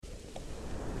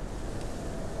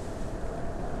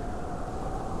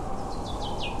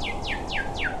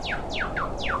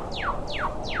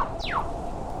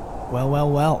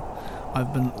Well.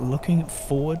 I've been looking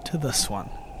forward to this one.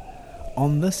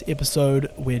 On this episode,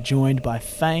 we're joined by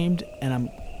famed, and I'm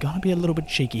going to be a little bit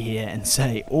cheeky here and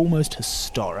say almost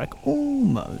historic,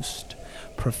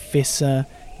 Professor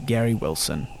Gary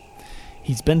Wilson.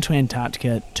 He's been to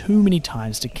Antarctica too many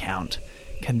times to count,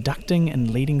 conducting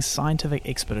and leading scientific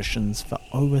expeditions for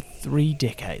over 3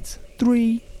 decades.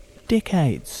 3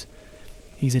 decades!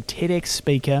 He's a TEDx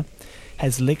speaker,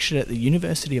 has lectured at the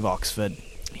University of Oxford.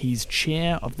 He's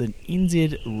chair of the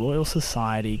NZ Royal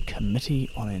Society Committee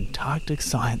on Antarctic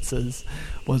Sciences,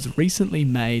 was recently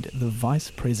made the Vice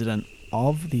President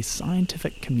of the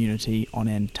Scientific Community on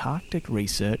Antarctic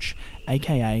Research,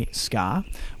 aka SCAR,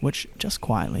 which, just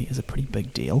quietly, is a pretty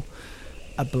big deal,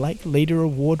 a Blake Leader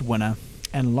Award winner,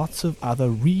 and lots of other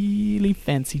really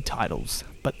fancy titles.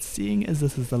 But seeing as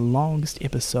this is the longest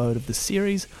episode of the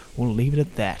series, we'll leave it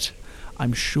at that.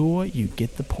 I'm sure you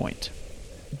get the point.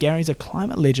 Gary's a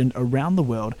climate legend around the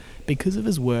world because of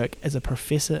his work as a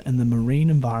professor in the marine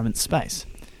environment space.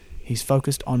 He's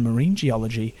focused on marine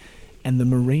geology and the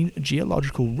marine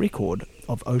geological record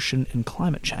of ocean and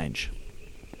climate change.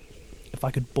 If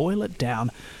I could boil it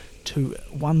down to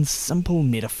one simple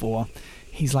metaphor,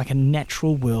 he's like a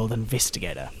natural world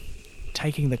investigator,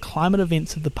 taking the climate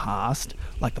events of the past,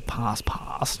 like the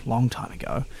past, long time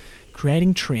ago,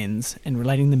 creating trends and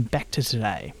relating them back to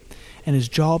today. And his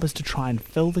job is to try and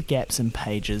fill the gaps in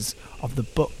pages of the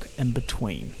book in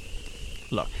between.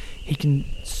 Look, he can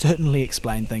certainly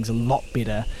explain things a lot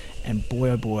better, and boy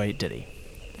oh boy did he.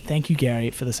 Thank you, Gary,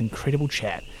 for this incredible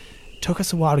chat. Took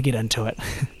us a while to get into it,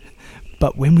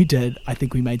 but when we did, I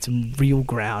think we made some real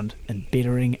ground in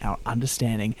bettering our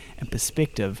understanding and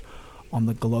perspective on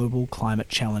the global climate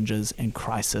challenges and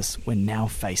crisis we're now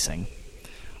facing.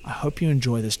 I hope you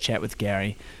enjoy this chat with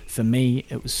Gary. For me,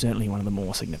 it was certainly one of the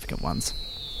more significant ones.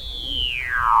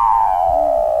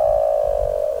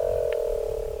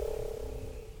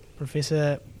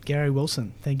 Professor Gary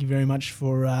Wilson, thank you very much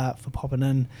for popping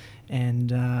in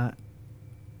and,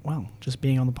 just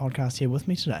being on the podcast here with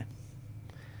me today.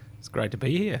 It's great to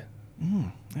be here.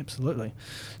 Absolutely.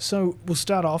 So we'll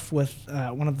start off with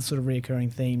one of the sort of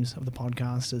reoccurring themes of the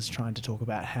podcast is trying to talk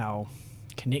about how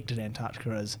connected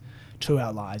Antarctica is to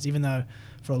our lives. Even though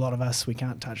for a lot of us we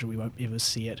can't touch it, we won't ever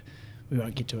see it, we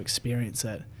won't get to experience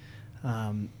it,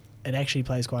 it actually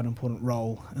plays quite an important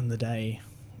role in the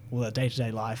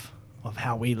day-to-day life of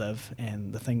how we live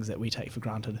and the things that we take for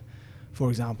granted. For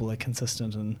example, a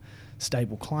consistent and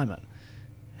stable climate.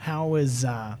 How is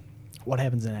what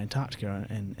happens in Antarctica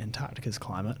and Antarctica's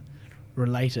climate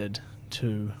related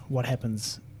to what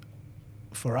happens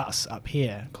for us up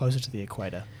here closer to the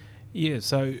equator? Yeah,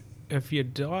 so if you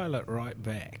dial it right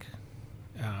back,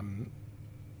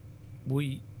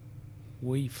 we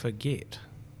forget,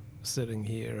 sitting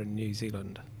here in New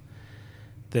Zealand,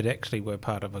 that actually we're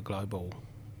part of a global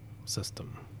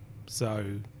system.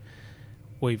 So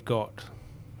we've got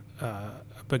a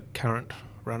big current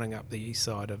running up the east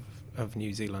side of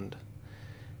New Zealand,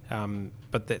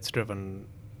 but that's driven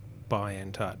by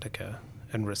Antarctica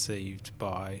and received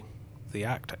by the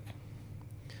Arctic.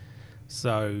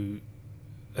 So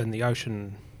in the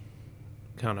ocean,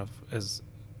 kind of as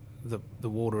the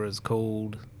water is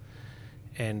cooled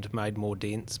and made more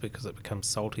dense because it becomes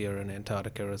saltier in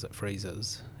Antarctica as it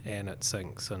freezes, and it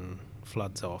sinks and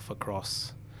floods off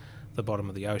across the bottom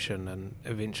of the ocean and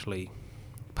eventually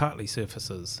partly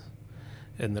surfaces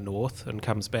in the north and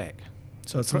comes back.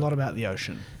 So it's a lot about the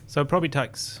ocean. So it probably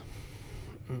takes,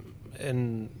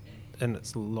 in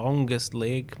its longest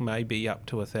leg, maybe up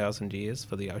to 1,000 years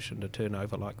for the ocean to turn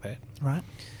over like that. Right.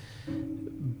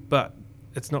 But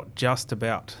it's not just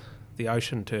about the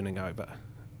ocean turning over.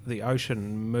 The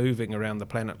ocean moving around the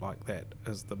planet like that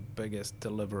is the biggest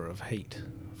deliverer of heat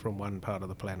from one part of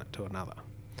the planet to another.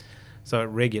 So it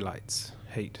regulates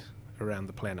heat around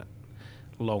the planet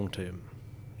long term,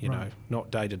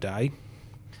 not day to day,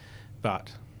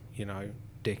 but,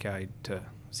 decade to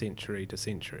century,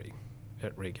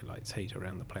 it regulates heat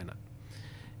around the planet.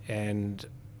 And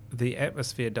the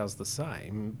atmosphere does the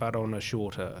same, but on a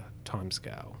shorter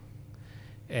timescale.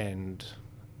 And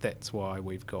that's why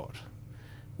we've got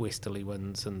westerly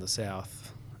winds in the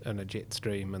south and a jet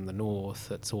stream in the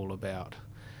north. It's all about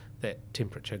that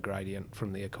temperature gradient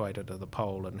from the equator to the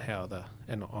pole and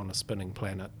on a spinning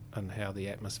planet, and how the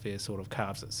atmosphere sort of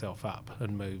carves itself up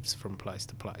and moves from place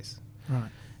to place.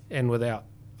 Right. And without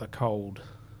the cold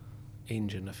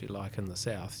engine, if you like, in the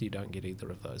south, you don't get either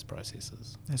of those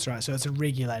processes. That's right. So it's a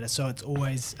regulator. So it's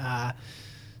always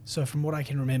so from what I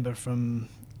can remember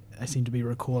I seem to be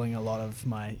recalling a lot of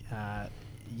my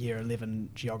year 11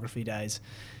 geography days,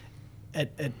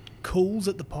 it cools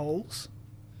at the poles.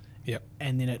 Yep.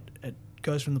 And then it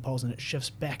goes from the poles and it shifts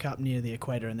back up near the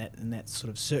equator in that sort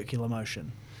of circular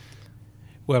motion.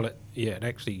 Well, it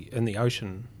actually, in the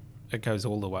ocean, it goes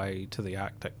all the way to the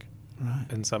Arctic Right.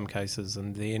 in some cases,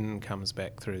 and then comes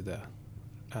back through the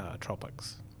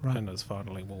tropics Right. and is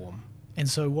finally warm. And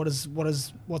so what's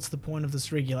the point of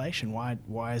this regulation?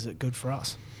 Why is it good for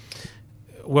us?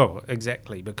 Well,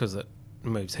 exactly, because it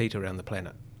moves heat around the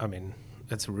planet. I mean,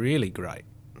 it's really great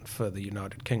for the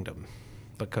United Kingdom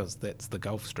because that's the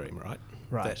Gulf Stream, right?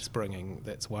 Right.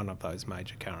 That's one of those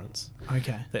major currents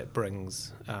Okay. that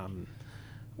brings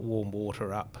warm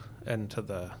water up into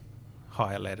the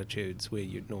higher latitudes where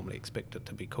you'd normally expect it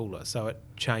to be cooler. So it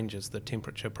changes the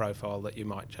temperature profile that you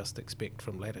might just expect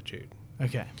from latitude.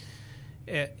 Okay.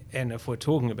 And if we're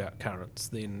talking about currents,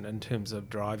 then in terms of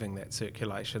driving that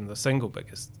circulation, the single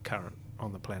biggest current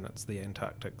on the planet's the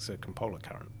Antarctic circumpolar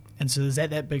current. And so is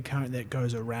that big current that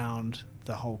goes around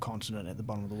the whole continent at the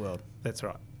bottom of the world? That's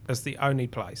right. It's the only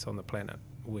place on the planet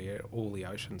where all the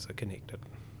oceans are connected.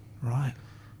 Right.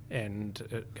 And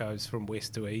it goes from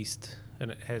west to east, and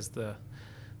it has the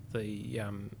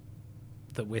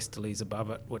westerlies above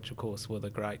it, which of course were the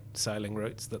great sailing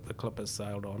routes that the clippers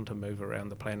sailed on to move around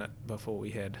the planet before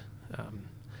we had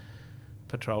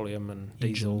petroleum and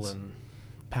diesel Engines, and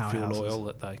powerhouses. fuel oil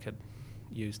that they could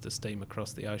use to steam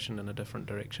across the ocean in a different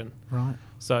direction. Right.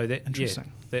 So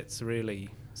Interesting. that's really,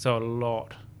 so a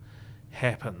lot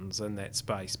happens in that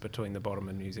space between the bottom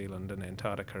of New Zealand and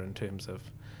Antarctica in terms of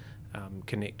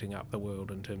connecting up the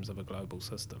world in terms of a global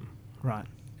system. Right.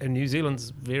 And New Zealand's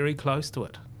very close to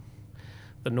it.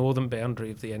 The northern boundary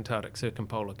of the Antarctic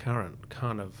circumpolar current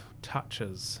kind of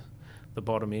touches the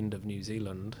bottom end of New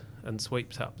Zealand and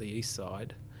sweeps up the east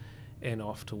side and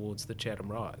off towards the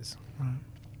Chatham Rise. Right.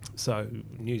 So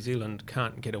New Zealand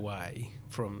can't get away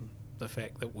from the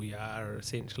fact that we are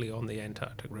essentially on the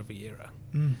Antarctic Riviera.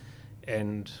 Mm.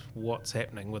 And what's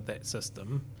happening with that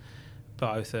system,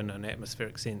 both in an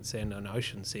atmospheric sense and an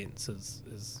ocean sense,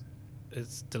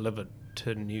 is delivered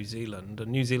to New Zealand,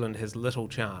 and New Zealand has little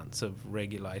chance of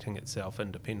regulating itself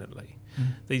independently. Mm.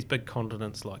 These big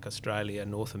continents like Australia,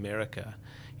 North America,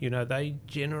 they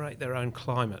generate their own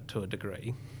climate to a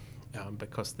degree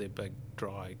because they're big,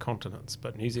 dry continents,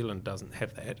 but New Zealand doesn't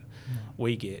have that. No.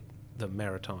 We get the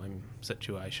maritime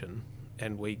situation,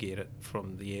 and we get it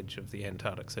from the edge of the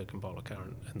Antarctic circumpolar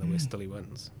current and the westerly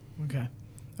winds. Okay.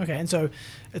 And so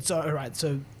it's all right.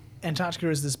 So Antarctica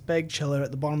is this big chiller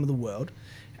at the bottom of the world.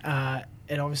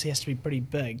 It obviously has to be pretty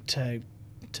big to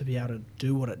be able to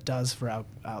do what it does for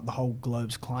the whole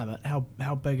globe's climate.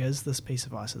 How big is this piece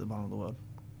of ice at the bottom of the world?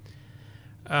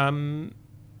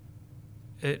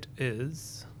 It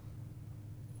is,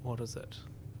 what is it,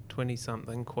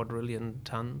 20-something quadrillion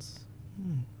tons,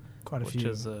 Quite a which few.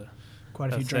 is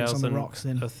Quite a few drinks on the rocks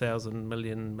then. 1,000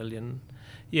 million.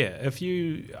 Yeah, if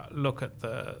you look at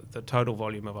the total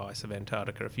volume of ice of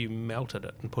Antarctica, if you melted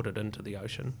it and put it into the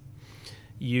ocean,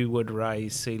 you would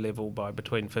raise sea level by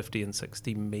between 50 and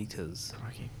 60 metres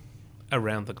Crikey.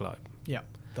 around the globe. Yeah,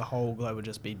 the whole globe would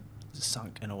just be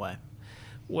sunk in a way.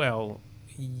 Well,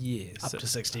 yes. Up to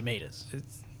 60 metres.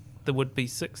 There would be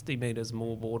 60 metres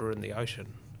more water in the ocean.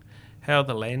 How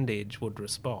the land edge would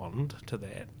respond to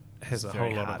that has It's a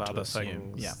very whole lot hard of to other assume,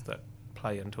 things yeah. that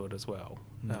play into it as well.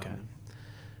 Okay.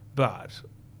 But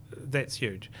that's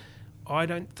huge. I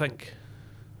don't think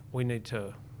we need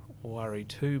to worry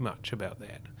too much about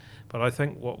that. But I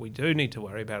think what we do need to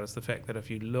worry about is the fact that if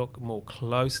you look more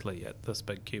closely at this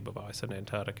big cube of ice in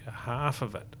Antarctica, half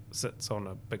of it sits on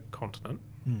a big continent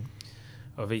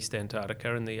of East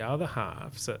Antarctica and the other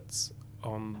half sits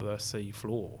on the sea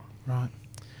floor. Right.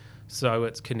 So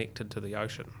it's connected to the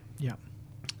ocean. Yeah.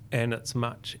 And it's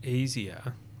much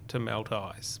easier to melt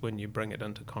ice when you bring it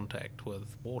into contact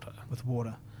with water. With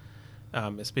water.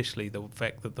 Especially the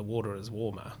fact that the water is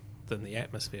warmer than the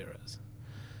atmosphere is.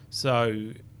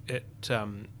 So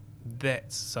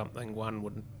that's something one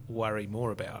would worry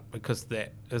more about because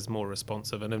that is more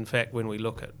responsive. And in fact, when we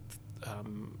look at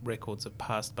records of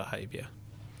past behaviour,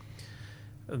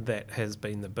 that has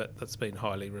been the bit that's been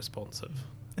highly responsive.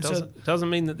 Doesn't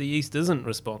mean that the East isn't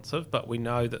responsive, but we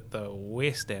know that the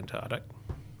West Antarctic,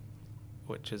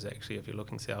 which is actually, if you're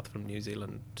looking south from New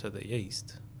Zealand to the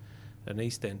east, and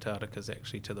East Antarctica is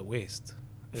actually to the west,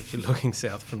 if you're looking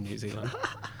south from New Zealand.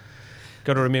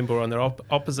 Got to remember we're on the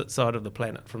opposite side of the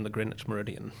planet from the Greenwich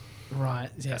Meridian. Right.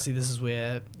 Yeah. See, this is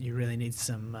where you really need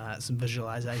some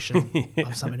visualization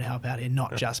of something to help out here,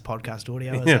 not just podcast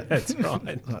audio. Is it? That's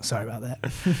right. Oh, sorry about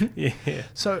that. Yeah.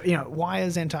 So, why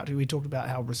is Antarctica? We talked about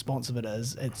how responsive it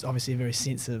is. It's obviously a very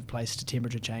sensitive place to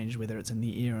temperature change, whether it's in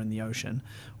the air or in the ocean.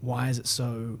 Why is it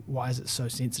so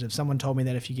sensitive? Someone told me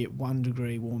that if you get 1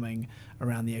 degree warming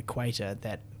around the equator,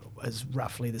 that is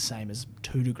roughly the same as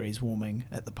 2 degrees warming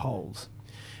at the poles.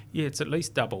 Yeah, it's at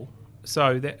least double.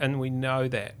 So that, and we know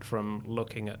that from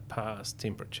looking at past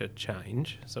temperature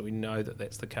change. So we know that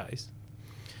that's the case.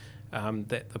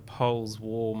 That the poles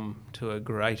warm to a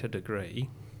greater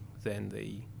degree than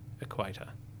the equator.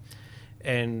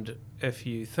 And if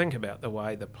you think about the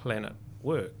way the planet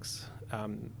works,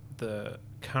 the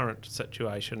current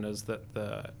situation is that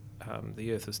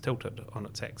the Earth is tilted on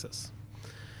its axis.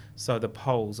 So the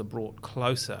poles are brought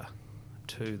closer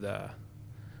to the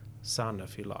sun,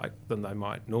 if you like, than they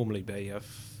might normally be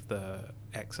if the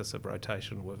axis of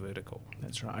rotation were vertical.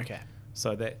 That's right. Okay.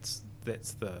 So that's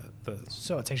the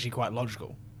So it's actually quite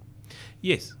logical.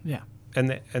 yes, Yeah.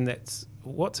 and that's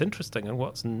what's interesting, and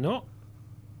what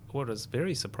is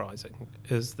very surprising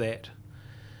is that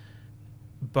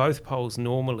both poles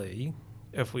normally,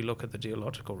 if we look at the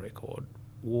geological record,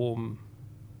 warm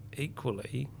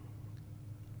equally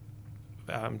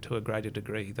to a greater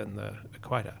degree than the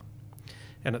equator.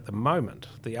 And at the moment,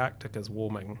 the Arctic is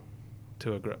warming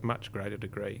to a much greater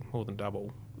degree, more than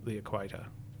double the equator.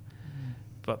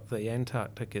 But the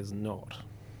Antarctic is not.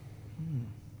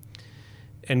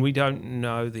 And we don't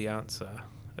know the answer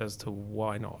as to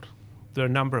why not. There are a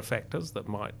number of factors that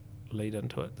might lead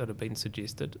into it that have been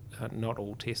suggested, not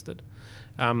all tested.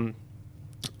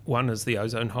 One is the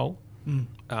ozone hole.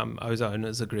 Ozone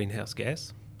is a greenhouse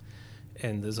gas,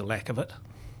 and there's a lack of it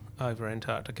over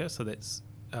Antarctica, so that's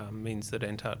means that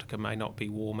Antarctica may not be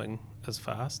warming as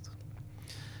fast.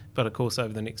 But of course,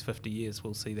 over the next 50 years,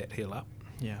 we'll see that heal up.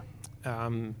 Yeah.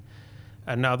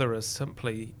 Another is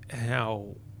simply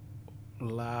how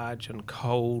large and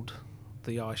cold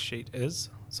the ice sheet is.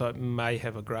 So it may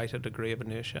have a greater degree of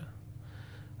inertia.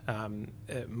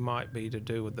 It might be to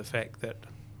do with the fact that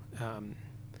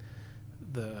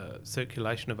the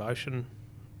circulation of ocean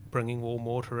bringing warm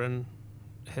water in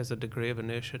has a degree of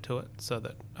inertia to it, so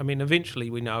that, eventually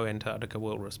we know Antarctica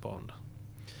will respond.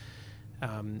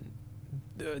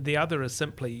 The other is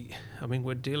simply,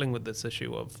 we're dealing with this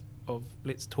issue of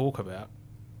let's talk about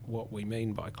what we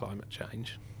mean by climate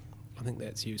change. I think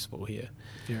that's useful here.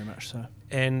 Very much so.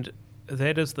 And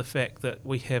that is the fact that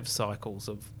we have cycles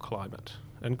of climate.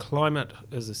 And climate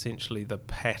is essentially the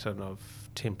pattern of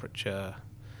temperature,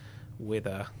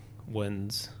 weather,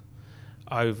 winds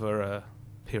over a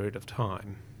period of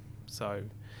time. So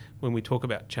when we talk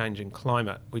about changing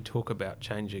climate, we talk about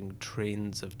changing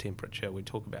trends of temperature, we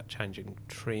talk about changing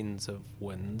trends of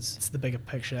winds. It's the bigger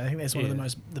picture. I think that's one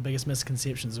of the biggest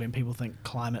misconceptions when people think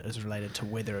climate is related to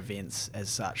weather events as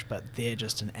such, but they're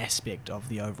just an aspect of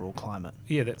the overall climate.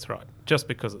 Yeah, that's right. Just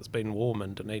because it's been warm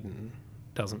in Dunedin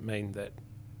doesn't mean that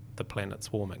the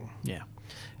planet's warming. Yeah.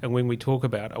 And when we talk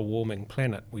about a warming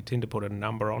planet, we tend to put a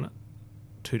number on it.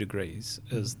 2 degrees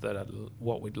is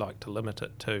what we'd like to limit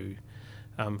it to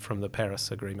from the Paris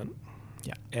Agreement.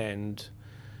 Yeah. And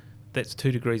that's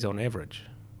 2 degrees on average,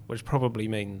 which probably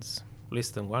means less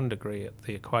than 1 degree at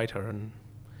the equator and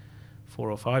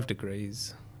 4 or 5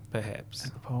 degrees perhaps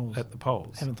at the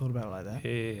poles. Haven't thought about it like that.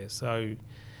 Yeah, so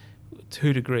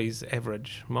 2 degrees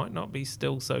average might not be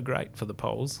still so great for the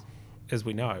poles, as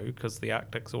we know, because the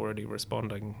Arctic's already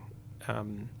responding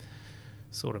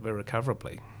sort of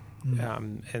irrecoverably.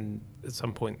 And at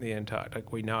some point the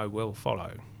Antarctic, we know, will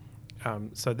follow.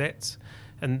 But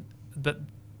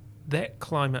that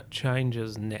climate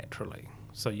changes naturally.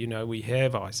 So, we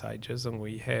have ice ages and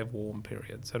we have warm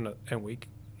periods, and we,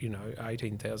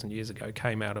 18,000 years ago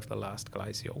came out of the last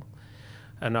glacial,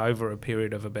 and over a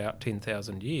period of about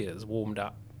 10,000 years warmed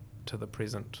up to the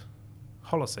present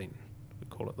Holocene. We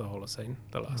call it the Holocene,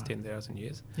 the last 10,000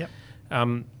 years. Yep.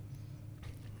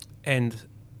 And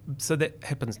so that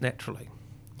happens naturally.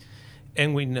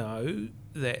 And we know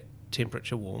that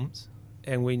temperature warms,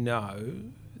 and we know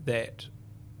that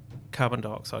carbon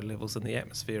dioxide levels in the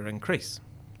atmosphere increase.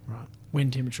 Right. When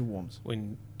temperature warms.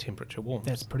 When temperature warms.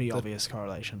 That's pretty obvious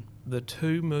correlation. The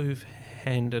two move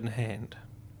hand in hand,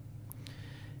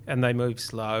 and they move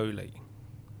slowly.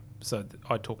 So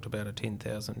I talked about a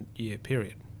 10,000 year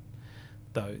period,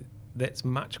 though that's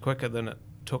much quicker than it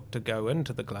took to go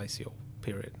into the glacial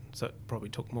period. So it probably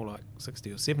took more like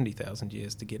 60 or 70,000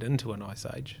 years to get into an ice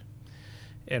age,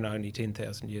 and only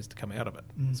 10,000 years to come out of it.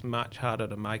 It's much harder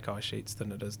to make ice sheets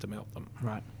than it is to melt them.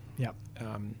 Right. Yep.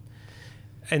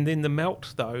 And then the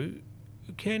melt, though,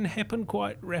 can happen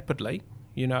quite rapidly.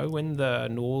 You know, when the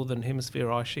northern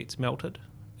hemisphere ice sheets melted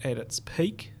at its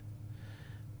peak,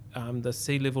 the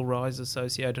sea level rise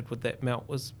associated with that melt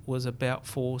was about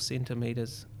 4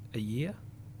 centimetres a year,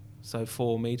 so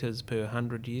 4 metres per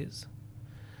 100 years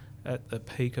at the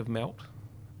peak of melt.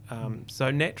 So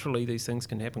naturally these things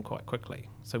can happen quite quickly.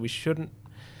 So we shouldn't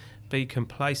be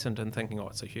complacent in thinking, oh,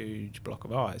 it's a huge block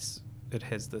of ice. It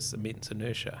has this immense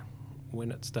inertia. When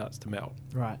it starts to melt,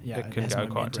 Right, yeah, it can has go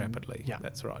quite momentum. rapidly. Yeah.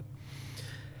 That's right.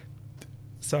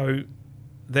 So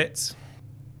that's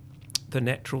the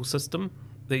natural system.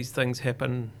 These things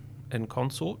happen in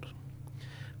consort.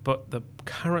 But the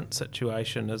current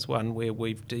situation is one where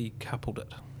we've decoupled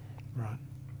it. Right.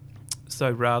 So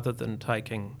rather than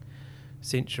taking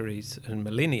centuries and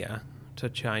millennia to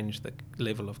change the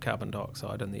level of carbon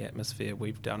dioxide in the atmosphere,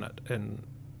 we've done it in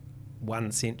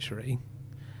 1 century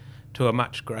to a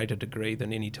much greater degree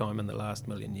than any time in the last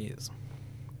million years.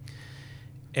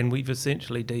 And we've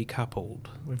essentially decoupled.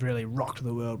 We've really rocked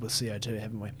the world with CO2,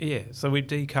 haven't we? Yeah, so we've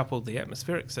decoupled the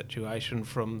atmospheric situation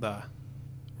from the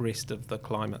rest of the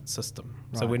climate system.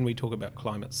 So Right. when we talk about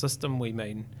climate system, we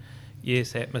mean,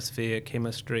 yes, atmosphere,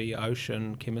 chemistry,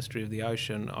 ocean, chemistry of the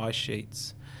ocean, ice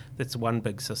sheets. That's one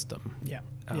big system. Yeah.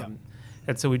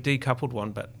 And so we decoupled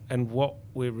one bit. And what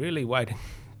we're really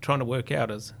trying to work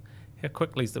out is how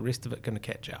quickly is the rest of it going to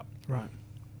catch up? Right.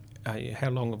 How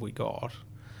long have we got?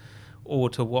 Or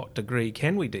to what degree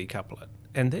can we decouple it?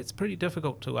 And that's pretty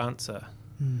difficult to answer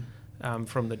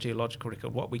from the geological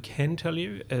record. What we can tell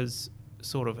you is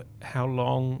sort of how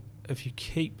long, if you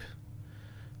keep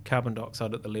carbon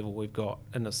dioxide at the level we've got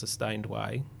in a sustained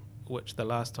way, which the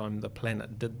last time the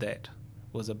planet did that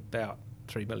was about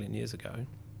 3 billion years ago,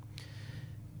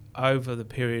 over the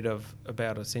period of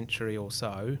about a century or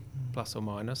so, plus or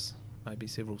minus, maybe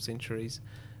several centuries,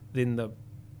 then the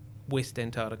West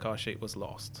Antarctic ice sheet was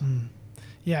lost.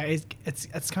 Yeah,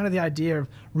 it's kind of the idea of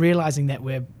realizing that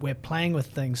we're playing with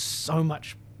things so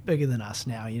much bigger than us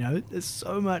now. You know, it's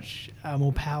so much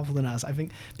more powerful than us. I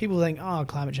think people think, oh,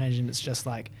 climate change, and it's just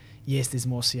like, yes, there's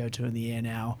more CO2 in the air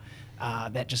now.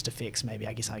 That just affects maybe,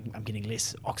 I guess I'm getting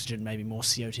less oxygen, maybe more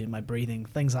CO2 in my breathing,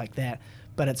 things like that.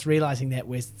 But it's realizing that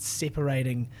we're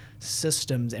separating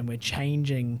systems and we're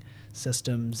changing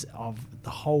systems of the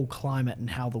whole climate and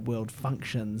how the world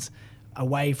functions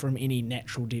away from any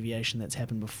natural deviation that's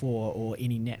happened before or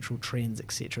any natural trends,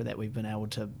 etc., that we've been able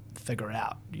to figure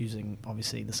out using,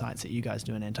 obviously, the science that you guys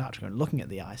do in Antarctica and looking at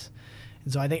the ice.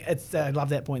 And so I think I love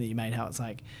that point that you made, how it's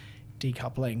like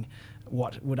decoupling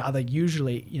what would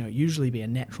usually be a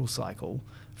natural cycle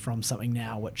from something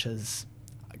now which is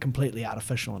completely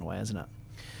artificial in a way, isn't it?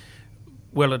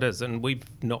 Well, it is, and we've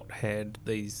not had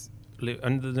these.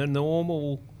 And the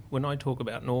normal, when I talk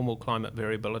about normal climate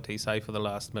variability, say for the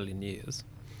last million years,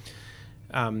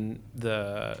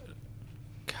 the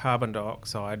carbon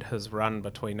dioxide has run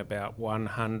between about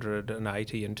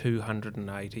 180 and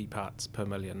 280 parts per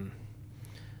million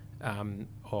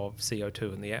of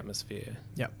CO2 in the atmosphere.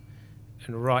 Yep.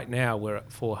 And right now we're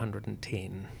at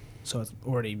 410. So it's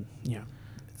already,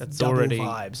 It's double already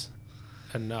vibes.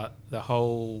 And the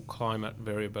whole climate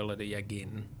variability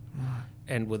again,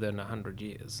 and within 100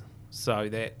 years. So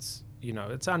that's,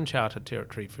 it's uncharted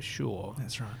territory for sure.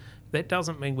 That's right. That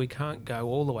doesn't mean we can't go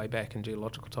all the way back in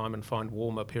geological time and find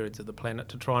warmer periods of the planet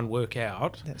to try and work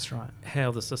out That's right.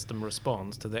 how the system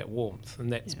responds to that warmth.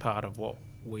 And that's part of what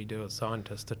we do as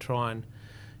scientists, to try and,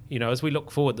 as we look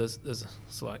forward,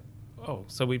 it's like, oh,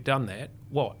 so we've done that.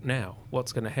 What now?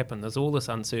 What's going to happen? There's all this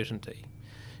uncertainty.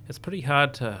 It's pretty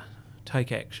hard to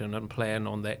take action and plan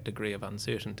on that degree of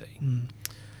uncertainty.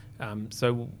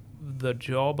 So the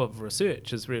job of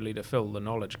research is really to fill the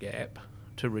knowledge gap,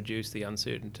 to reduce the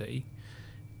uncertainty,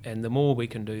 and the more we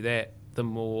can do that, the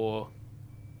more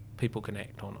people can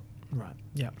act on it. Right.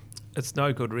 Yeah. It's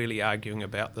no good really arguing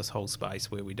about this whole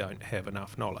space where we don't have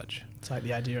enough knowledge. It's like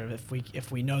the idea of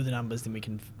if we know the numbers, then we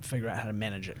can figure out how to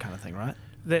manage it, kind of thing, right?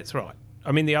 That's right.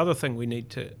 I mean, the other thing we need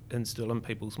to instill in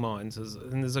people's minds is,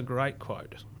 and there's a great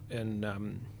quote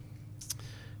in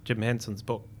Jim Hanson's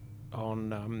book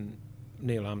on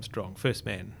Neil Armstrong, First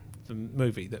Man, the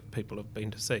movie that people have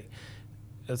been to see.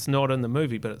 It's not in the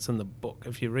movie, but it's in the book.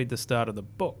 If you read the start of the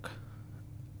book,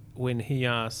 when he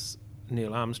asks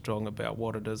Neil Armstrong about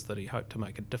what it is that he hoped to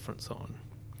make a difference on,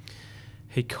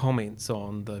 he comments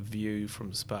on the view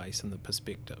from space and the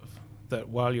perspective, that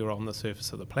while you're on the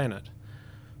surface of the planet,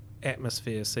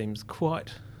 atmosphere seems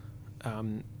quite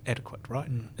adequate, right?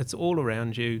 It's all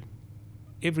around you.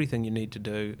 Everything you need to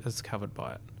do is covered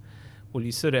by it. Well,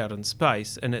 you sit out in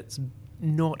space and it's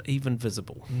not even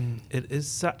visible. It is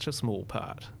such a small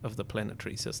part of the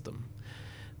planetary system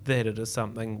that it is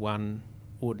something one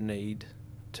would need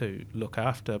to look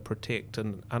after, protect,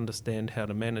 and understand how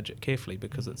to manage it carefully,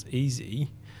 because it's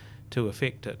easy to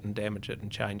affect it and damage it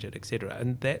and change it, etc.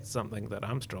 And that's something that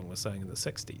Armstrong was saying in the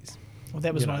 60s. Well,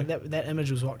 that was that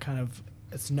image was what kind of,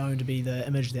 it's known to be the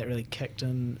image that really kicked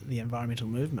in the environmental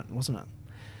movement, wasn't it?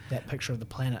 That picture of the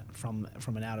planet from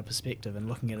an outer perspective and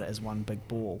looking at it as one big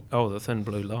ball. Oh, the thin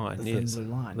blue line. The thin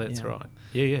blue line. That's right.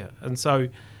 Yeah. And so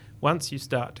once you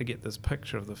start to get this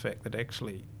picture of the fact that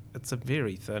actually it's a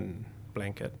very thin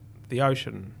blanket, the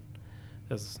ocean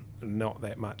is not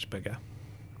that much bigger,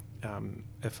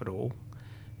 if at all.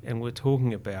 And we're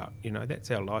talking about,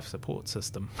 that's our life support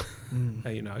system,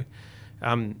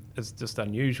 It's just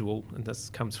unusual, and this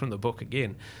comes from the book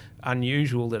again,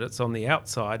 unusual that it's on the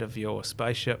outside of your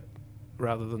spaceship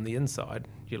rather than the inside,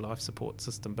 your life support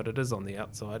system, but it is on the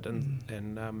outside, and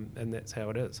that's how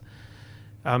it is.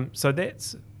 So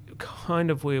that's kind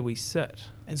of where we sit.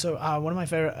 And so one of my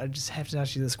favorite, I just have to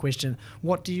ask you this question,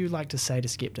 what do you like to say to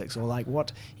skeptics? Or like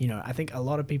what, I think a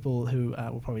lot of people who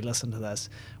will probably listen to this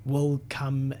will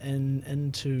come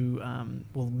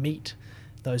will meet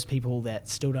those people that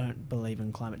still don't believe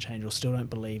in climate change, or still don't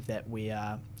believe that we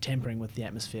are tampering with the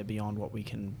atmosphere beyond what we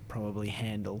can probably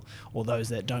handle, or those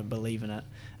that don't believe in it.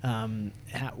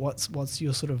 What's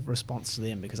your sort of response to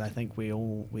them? Because I think we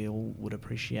all would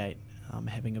appreciate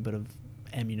having a bit of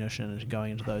ammunition and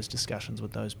going into those discussions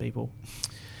with those people.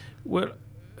 Well,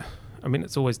 I mean,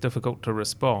 it's always difficult to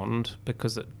respond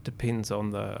because it depends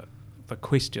on the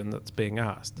question that's being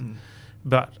asked.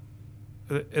 But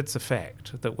it's a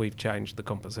fact that we've changed the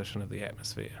composition of the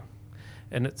atmosphere.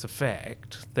 And it's a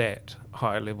fact that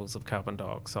higher levels of carbon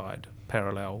dioxide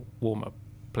parallel warmer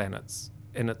planets.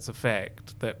 And it's a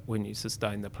fact that when you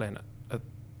sustain the planet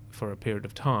for a period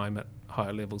of time at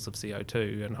higher levels of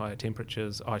CO2 and higher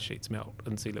temperatures, ice sheets melt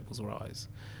and sea levels rise.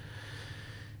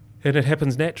 And it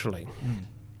happens naturally.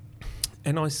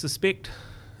 And I suspect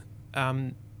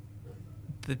the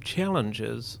challenge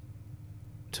is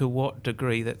to what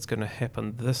degree that's going to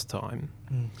happen this time,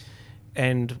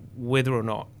 and whether or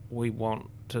not we want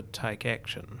to take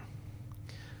action.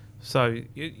 So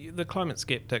the climate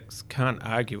skeptics can't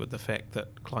argue with the fact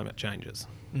that climate changes.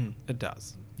 It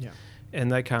does. Yeah.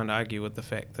 And they can't argue with the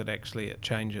fact that actually it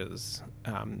changes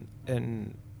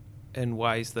in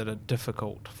ways that are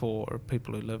difficult for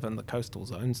people who live in the coastal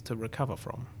zones to recover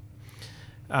from.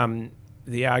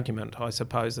 The argument, I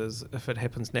suppose, is if it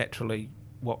happens naturally,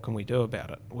 what can we do about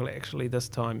it? Well, actually, this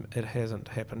time it hasn't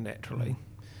happened naturally.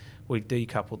 We've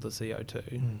decoupled the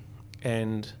CO2.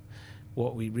 And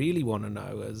what we really want to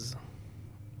know is,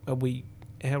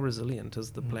 how resilient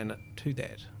is the planet to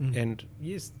that? And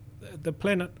yes, the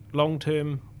planet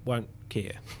long-term won't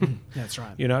care. That's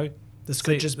right. This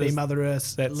could just be Mother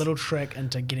Earth's little trick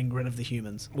into getting rid of the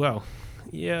humans. Well,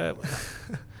 yeah.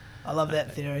 I love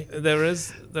that theory. There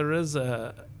is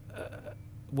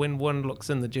when one looks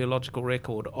in the geological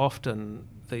record, often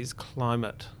these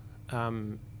climate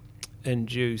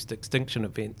induced extinction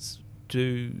events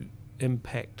do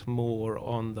impact more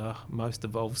on the most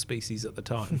evolved species at the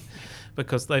time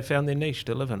because they found their niche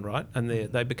to live in, right? And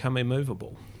they become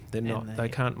immovable. They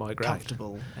can't migrate.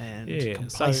 Comfortable and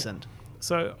complacent.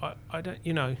 So I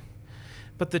don't,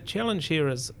 but the challenge here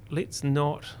is, let's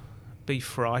not be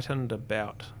frightened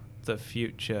about the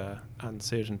future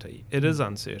uncertainty. It is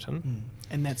uncertain.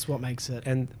 And that's what makes it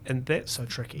and that's so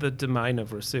tricky. The domain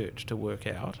of research to work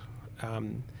out.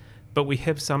 But we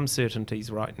have some certainties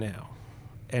right now,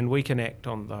 and we can act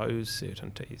on those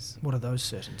certainties. What are those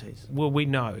certainties? Well, we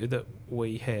know that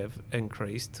we have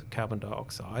increased carbon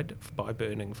dioxide by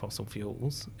burning fossil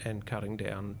fuels and cutting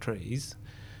down trees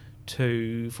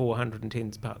to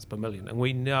 410 parts per million. And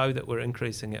we know that we're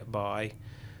increasing it by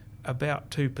about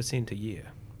 2% a year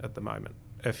at the moment,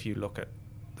 if you look at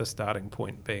the starting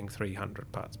point being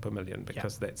 300 parts per million,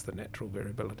 because that's the natural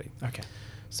variability. Okay.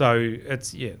 So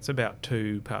it's about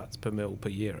 2 parts per mil per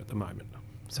year at the moment.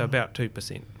 So about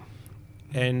 2%.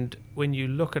 And when you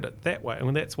look at it that way,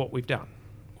 and that's what we've done.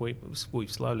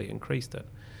 We've slowly increased it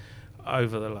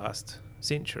over the last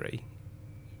century.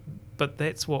 But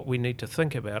that's what we need to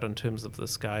think about in terms of the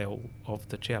scale of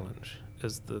the challenge,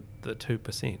 is the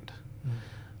 2%.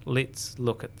 Let's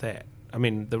look at that. I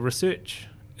mean, the research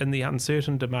in the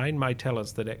uncertain domain may tell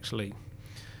us that actually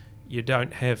you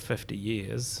don't have 50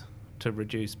 years to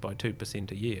reduce by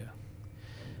 2% a year.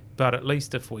 But at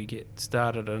least if we get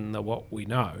started in the what we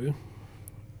know,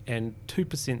 and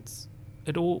 2%'s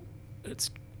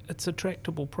it's a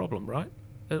tractable problem, right?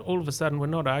 All of a sudden we're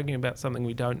not arguing about something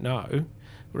we don't know,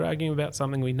 We're arguing about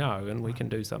something we know and we can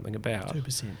do something about.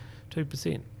 2%.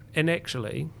 2%. And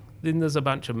actually, then there's a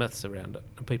bunch of myths around it.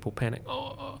 And people panic,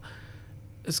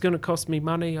 it's going to cost me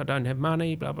money, I don't have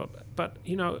money, blah, blah, blah. But,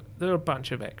 you know, there are a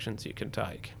bunch of actions you can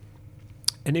take.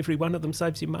 And every one of them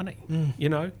saves you money, you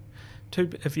know.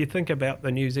 If you think about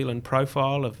the New Zealand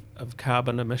profile of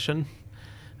carbon emission,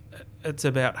 it's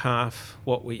about half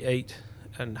what we eat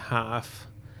and half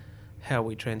how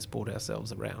we transport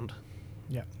ourselves around.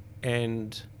 Yeah.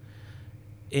 And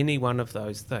any one of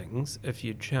those things, if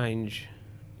you change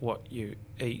what you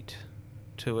eat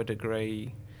to a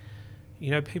degree, you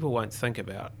know, people won't think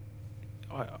about,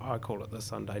 I call it the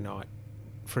Sunday night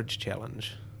fridge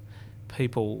challenge.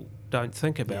 People don't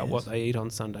think about what they eat on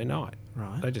Sunday night.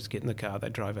 Right. They just get in the car, they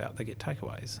drive out, they get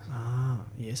takeaways. Ah,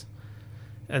 yes.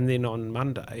 And then on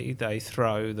Monday, they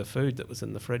throw the food that was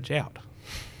in the fridge out.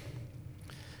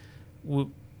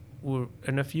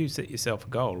 And if you set yourself a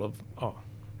goal of,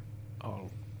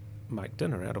 I'll make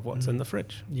dinner out of what's in the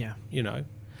fridge, Yeah. you know,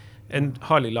 and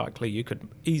highly likely you could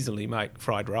easily make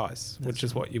fried rice, which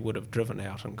is what you would have driven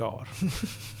out and got.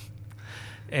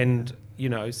 And, you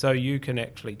know, so you can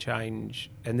actually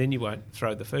change, and then you won't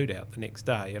throw the food out the next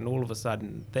day. And all of a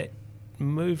sudden, that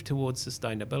move towards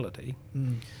sustainability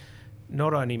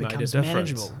not only made a Becomes difference,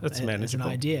 manageable it's as an manageable,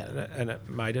 idea. and it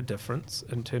made a difference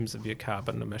in terms of your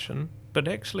carbon emission, but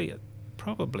actually it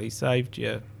probably saved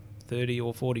you $30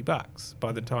 or $40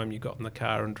 by the time you got in the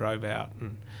car and drove out,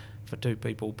 and for two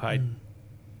people paid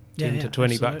 $10 to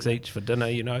 $20 each for dinner,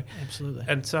 you know. Absolutely.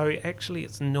 And so actually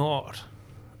it's not,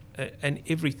 and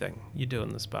everything you do in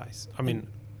the space. I mean,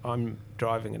 I'm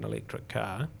driving an electric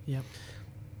car. Yep.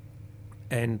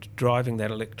 And driving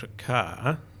that electric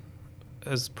car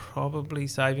is probably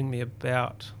saving me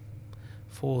about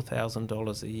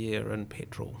 $4,000 a year in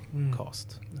petrol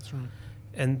cost. That's right.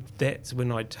 And that's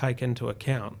when I take into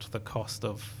account the cost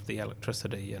of the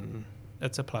electricity, and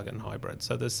it's a plug-in hybrid,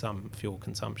 so there's some fuel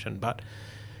consumption, but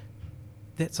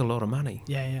that's a lot of money.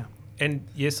 Yeah, yeah. And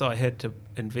yes, I had to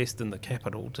invest in the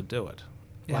capital to do it.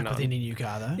 Like with any new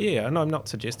car, though. Yeah, and I'm not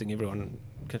suggesting everyone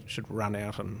should run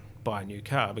out and buy a new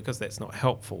car, because that's not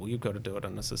helpful. You've got to do it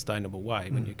in a sustainable way.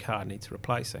 When your car needs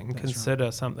replacing, That's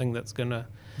consider something that's going to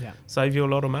Yeah. save you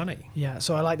a lot of money. Yeah,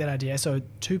 so I like that idea. So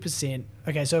 2%.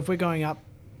 Okay, so if we're going up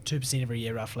 2% every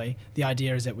year roughly, the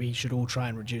idea is that we should all try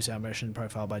and reduce our emission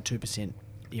profile by 2%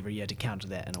 every year to counter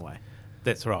that in a way.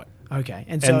 That's right. Okay,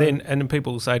 and so And then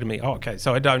people will say to me, okay,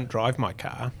 so I don't drive my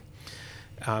car.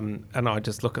 And I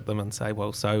just look at them and say,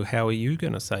 well, so how are you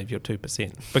going to save your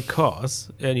 2%? Because,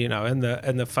 and you know, in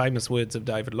the famous words of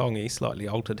David Longy, slightly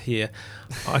altered here,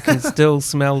 I can still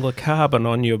smell the carbon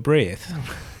on your breath.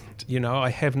 You know, I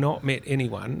have not met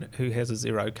anyone who has a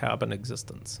zero carbon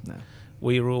existence. No.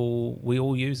 We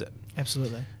all use it.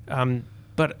 Absolutely.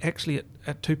 But actually,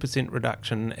 at 2%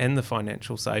 reduction and the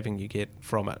financial saving you get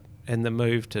from it, and the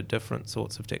move to different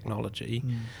sorts of technology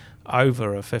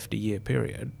over a 50-year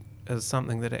period, is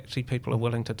something that actually people are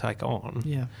willing to take on.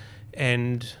 Yeah.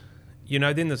 And, you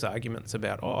know, then there's arguments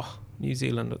about, New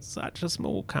Zealand is such a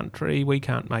small country, we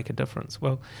can't make a difference.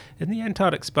 Well, in the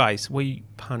Antarctic space, we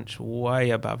punch way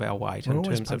above our weight in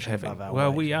terms of having...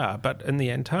 Well, we are, but in the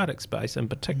Antarctic space in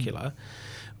particular,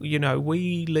 you know,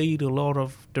 we lead a lot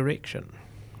of direction.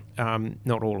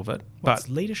 Not all of it, Well, but... it's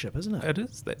leadership, isn't it? It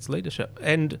is, that's leadership.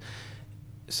 And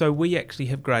so we actually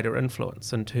have greater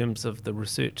influence in terms of the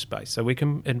research space. So we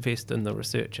can invest in the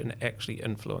research and actually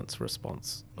influence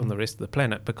response on the rest of the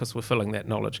planet, because we're filling that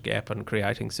knowledge gap and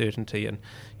creating certainty. And,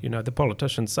 you know, the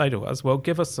politicians say to us, well,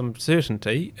 give us some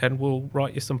certainty and we'll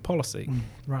write you some policy.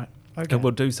 Right. Okay. And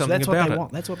we'll do something so that's about what they it.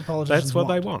 Want. That's what the politicians That's what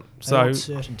want. they want. They want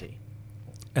certainty.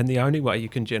 And the only way you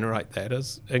can generate that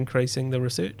is increasing the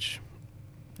research.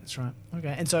 That's right.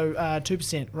 Okay. And so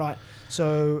 2%, right.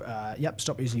 So,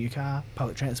 stop using your car,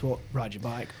 public transport, ride your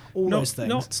bike, all those things.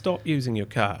 Not stop using your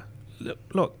car.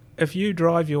 Look, if you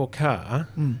drive your car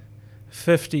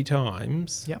 50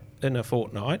 times in a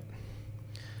fortnight,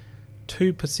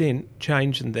 2%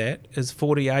 change in that is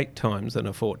 48 times in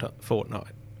a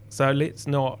fortnight. So let's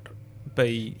not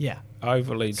be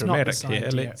overly dramatic here.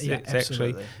 Let's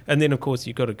actually... And then, of course,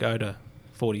 you've got to go to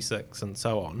 46 and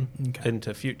so on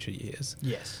into future years.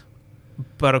 Yes.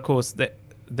 But of course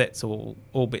that's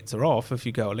all bets are off if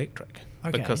you go electric,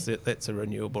 because that's a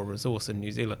renewable resource in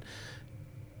New Zealand.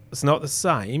 It's not the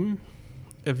same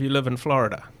if you live in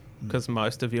Florida, because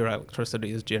most of your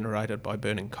electricity is generated by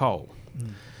burning coal.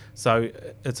 So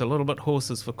it's a little bit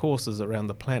horses for courses around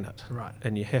the planet. Right.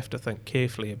 And you have to think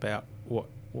carefully about what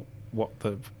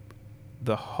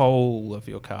the whole of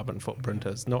your carbon footprint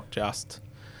is, not just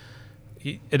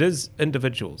it is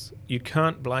individuals. You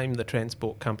can't blame the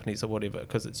transport companies or whatever,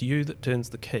 because it's you that turns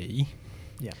the key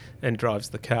Yeah. and drives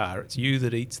the car. It's you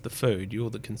that eats the food. You're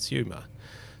the consumer.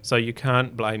 So you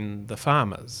can't blame the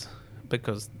farmers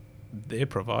because they're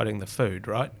providing the food,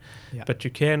 right? Yeah. But you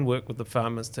can work with the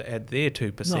farmers to add their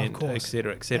 2%, course. et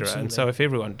cetera, et cetera. And Absolutely. so if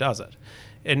everyone does it.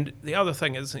 And the other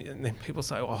thing is, and then people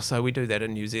say, oh, so we do that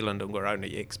in New Zealand and we're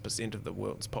only X% of the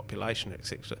world's population,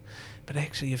 etc. But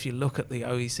actually, if you look at the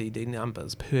OECD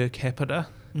numbers per capita,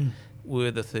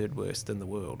 we're the third worst in the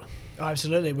world Oh,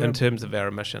 absolutely. in terms of our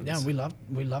emissions. Yeah,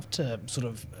 we love to sort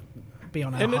of be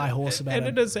on our And high horse about it.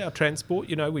 And it is our transport.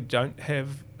 You know, we don't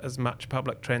have as much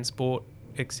public transport,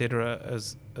 etc.,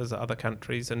 as other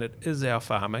countries, and it is our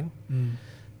farming.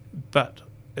 But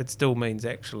it still means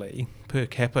actually per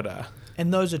capita,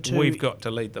 And those are we've got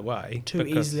to lead the way. two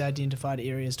because- easily identified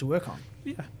areas to work on.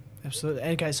 Yeah. Absolutely.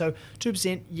 Okay, so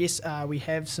 2%, yes, we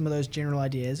have some of those general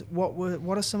ideas.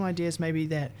 What are some ideas maybe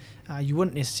that you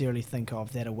wouldn't necessarily think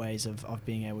of that are ways of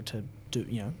being able to do,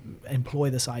 employ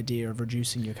this idea of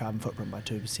reducing your carbon footprint by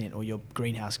 2% or your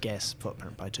greenhouse gas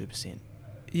footprint by 2%?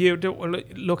 Yeah,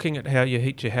 looking at how you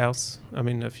heat your house. I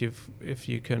mean, if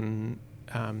you can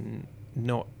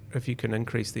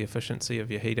increase the efficiency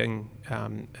of your heating,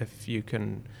 if you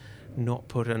can not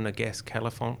put in a gas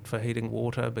calefont for heating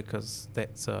water because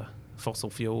that's a fossil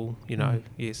fuel,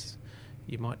 yes,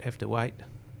 you might have to wait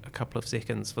a couple of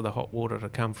seconds for the hot water to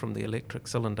come from the electric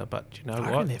cylinder, but you know I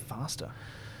reckon what? they're faster.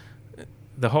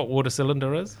 The hot water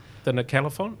cylinder is than a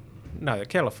calefont? No, a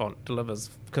calefont delivers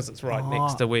because it's right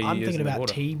next to where you're I'm using thinking the about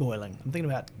water. tea boiling. I'm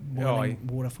thinking about boiling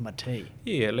water for my tea.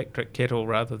 Yeah, electric kettle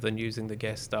rather than using the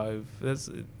gas stove.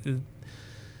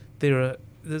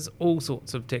 There's all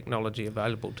sorts of technology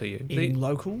available to you. Eating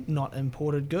local, not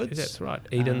imported goods. That's right.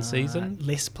 Eat in season.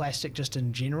 Less plastic just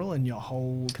in general in your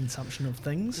whole consumption of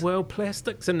things. Well,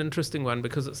 plastic's an interesting one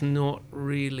because it's not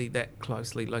really that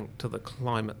closely linked to the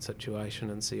climate situation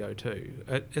and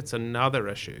CO2. It's another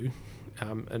issue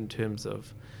in terms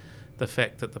of the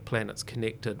fact that the planet's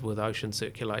connected with ocean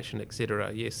circulation,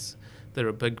 etc. Yes, there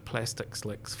are big plastic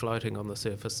slicks floating on the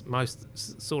surface.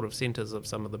 Most sort of centres of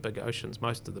some of the big oceans,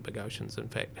 most of the big oceans, in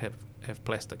fact, have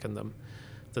plastic in them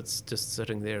that's just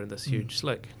sitting there in this huge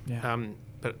slick. Yeah.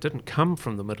 But it didn't come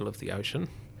from the middle of the ocean.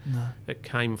 No. It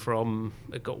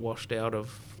got washed out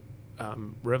of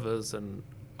rivers and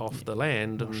off the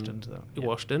land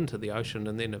washed into the ocean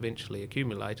and then eventually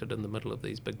accumulated in the middle of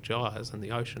these big gyres in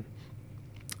the ocean.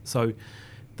 So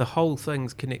the whole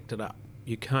thing's connected up.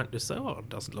 You can't just say, oh, it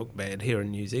doesn't look bad here in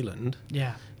New Zealand.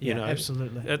 Yeah,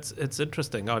 absolutely. It's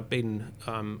interesting. I've been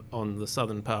on the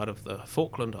southern part of the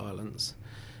Falkland Islands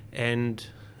and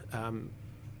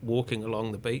walking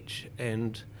along the beach,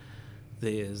 and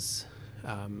there's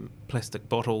plastic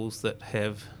bottles that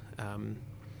have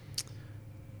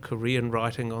Korean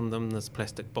writing on them. There's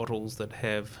plastic bottles that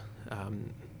have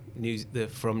they're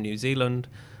from New Zealand.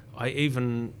 I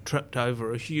even tripped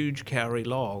over a huge kauri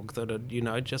log that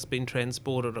had, just been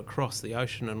transported across the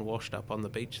ocean and washed up on the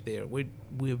beach there. We're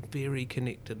very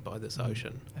connected by this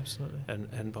ocean, absolutely,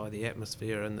 and by the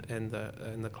atmosphere and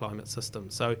the climate system.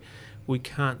 So we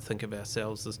can't think of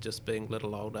ourselves as just being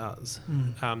little old us.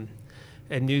 And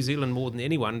New Zealand more than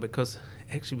anyone, because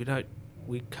actually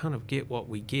we kind of get what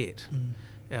we get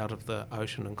out of the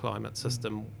ocean and climate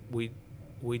system.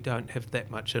 We don't have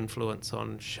that much influence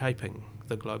on shaping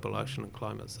the global ocean and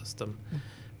climate system,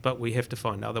 but we have to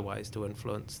find other ways to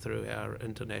influence through our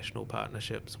international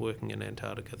partnerships, working in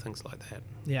Antarctica, things like that.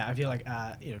 Yeah, I feel like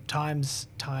times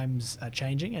are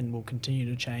changing and will continue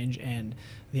to change, and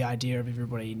the idea of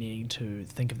everybody needing to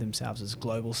think of themselves as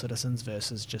global citizens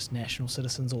versus just national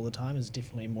citizens all the time is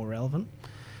definitely more relevant.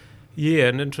 Yeah,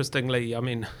 and interestingly, I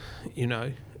mean,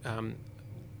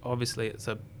 obviously it's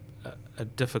a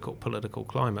difficult political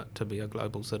climate to be a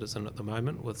global citizen at the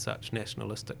moment with such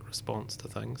nationalistic response to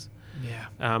things. Yeah.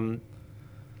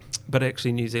 But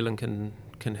actually New Zealand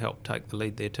can help take the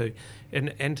lead there too.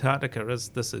 And Antarctica is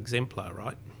this exemplar,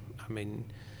 right? I mean,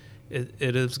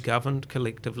 it is governed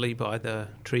collectively by the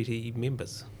treaty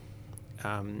members.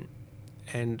 And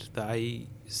they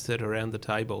sit around the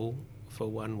table for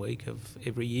 1 week of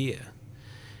every year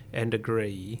and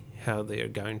agree how they're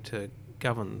going to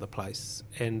govern the place,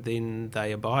 and then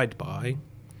they abide by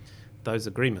those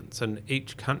agreements, and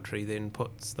each country then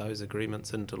puts those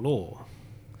agreements into law.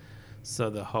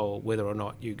 So the whole, whether or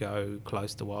not you go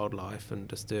close to wildlife and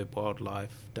disturb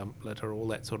wildlife, dump litter, all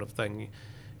that sort of thing,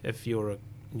 if you're a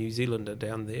New Zealander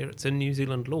down there, it's in New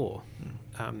Zealand law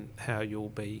how you'll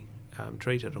be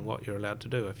treated and what you're allowed to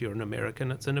do. If you're an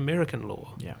American, it's in American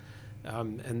law. Yeah.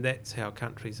 And that's how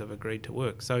countries have agreed to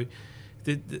work. So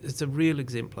it's a real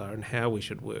exemplar in how we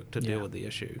should work to deal Yeah. with the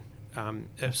issue. It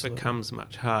Absolutely. becomes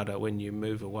much harder when you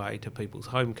move away to people's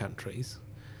home countries.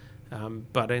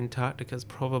 But Antarctica is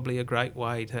probably a great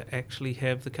way to actually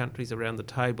have the countries around the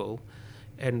table,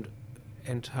 and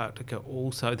Antarctica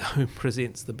also though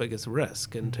presents the biggest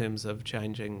risk in terms of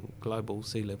changing global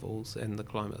sea levels and the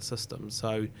climate system.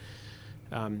 So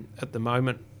at the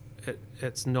moment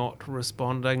it's not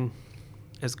responding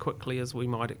as quickly as we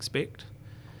might expect,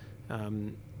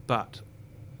 but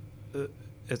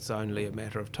it's only a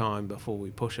matter of time before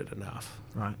we push it enough.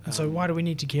 Right. So why do we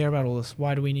need to care about all this?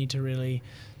 Why do we need to really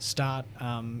start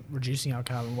reducing our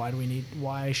carbon?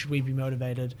 Why should we be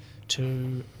motivated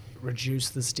to reduce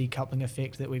this decoupling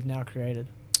effect that we've now created?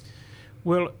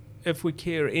 Well, if we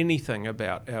care anything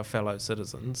about our fellow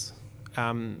citizens,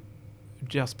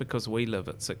 just because we live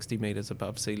at 60 metres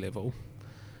above sea level,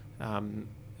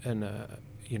 in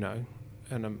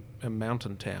a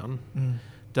mountain town,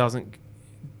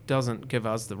 doesn't give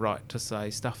us the right to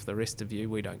say, stuff the rest of you,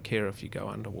 we don't care if you go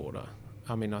underwater.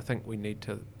 I mean, I think we need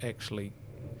to actually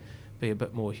be a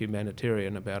bit more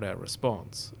humanitarian about our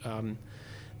response.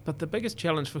 But the biggest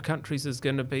challenge for countries is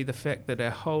going to be the fact that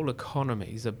our whole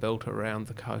economies are built around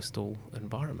the coastal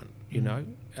environment, you know.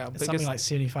 It's something like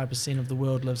 75% of the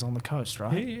world lives on the coast,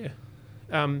 right? Yeah.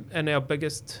 And our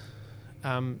biggest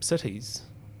cities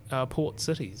are port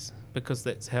cities, because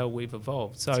that's how we've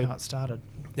evolved. So That's how it started.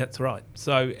 That's right.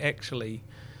 So actually,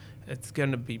 it's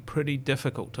going to be pretty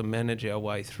difficult to manage our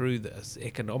way through this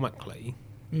economically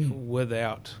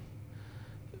without,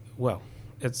 well,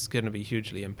 it's going to be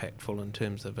hugely impactful in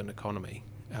terms of an economy,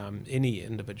 any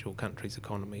individual country's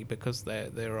economy, because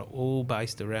they're all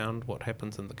based around what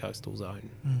happens in the coastal zone.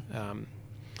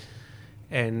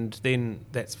 And then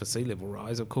that's for sea level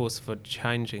rise. Of course, for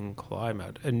changing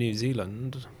climate in New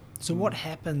Zealand. So what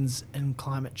happens in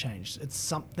climate change? It's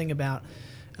something about,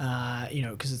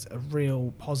 because it's a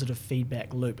real positive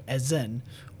feedback loop, as in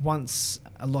once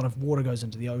a lot of water goes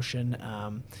into the ocean,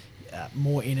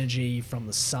 more energy from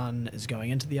the sun is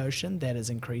going into the ocean. That is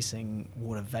increasing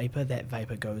water vapor. That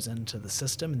vapor goes into the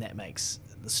system, and that makes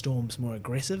the storms more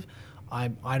aggressive.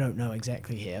 I don't know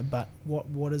exactly here, but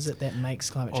what is it that makes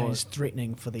climate change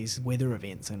threatening for these weather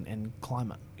events and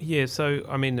climate? Yeah, so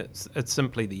I mean, it's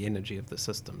simply the energy of the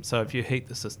system. So if you heat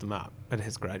the system up, it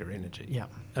has greater energy. Yeah.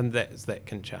 And that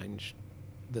can change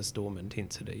the storm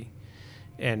intensity,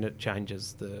 and it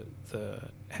changes the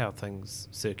how things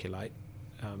circulate.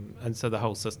 And so the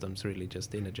whole system's really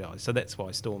just energised. So that's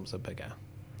why storms are bigger.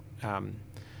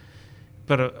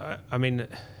 But I mean,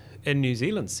 in New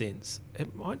Zealand's sense,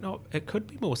 it could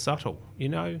be more subtle. You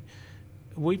know,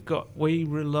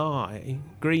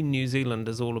 Green New Zealand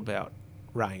is all about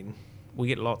rain. We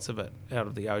get lots of it out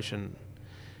of the ocean.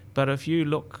 But if you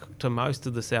look to most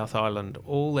of the South Island,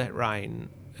 all that rain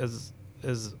is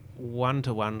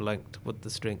one-to-one linked with the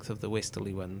strength of the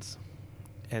westerly winds.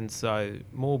 And so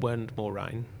more wind, more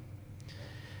rain.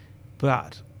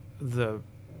 But the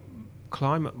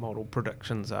climate model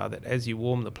predictions are that as you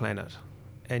warm the planet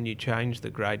and you change the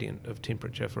gradient of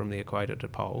temperature from the equator to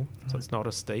pole, so it's not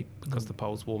as steep because the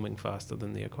pole's warming faster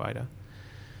than the equator,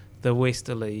 the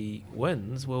westerly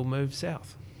winds will move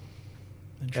south.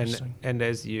 Interesting. And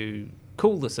as you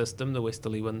cool the system, the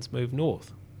westerly winds move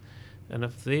north. And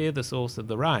if they're the source of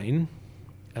the rain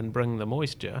and bring the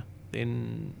moisture,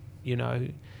 then, you know...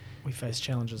 we face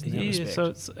challenges in that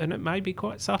respect. So and it may be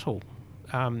quite subtle.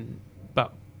 And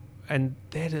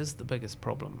that is the biggest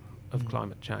problem of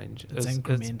climate change. It's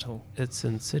incremental. It's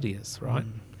insidious, right?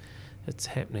 It's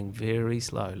happening very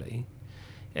slowly.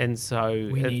 And so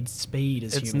we need speed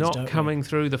as humans, it's not don't coming we?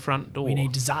 through the front door. We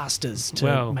need disasters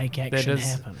to make action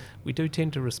happen. We do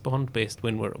tend to respond best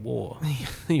when we're at war.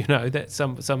 You know, that's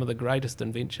some of the greatest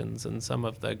inventions and some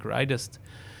of the greatest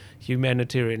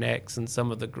humanitarian acts and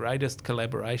some of the greatest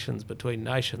collaborations between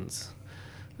nations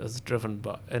is driven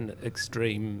by in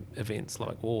extreme events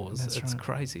like wars. That's it's right.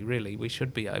 crazy, really. We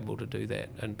should be able to do that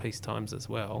in peace times as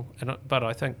well. But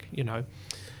I think, you know...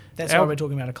 That's why we're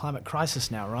talking about a climate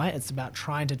crisis now, right? It's about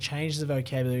trying to change the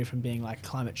vocabulary from being like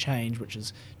climate change, which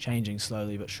is changing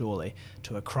slowly but surely,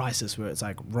 to a crisis where it's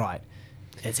like, right,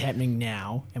 it's happening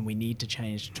now and we need to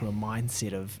change to a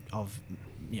mindset of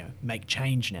make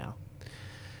change now.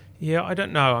 Yeah, I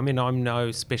don't know. I mean, I'm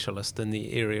no specialist in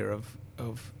the area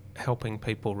of helping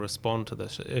people respond to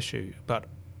this issue, but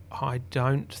I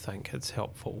don't think it's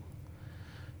helpful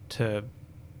to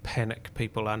panic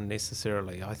people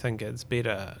unnecessarily. I think it's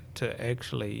better to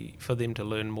actually for them to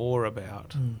learn more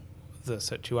about the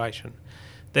situation.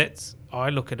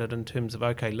 I look at it in terms of,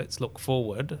 okay, let's look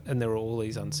forward, and there are all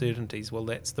these uncertainties. Well,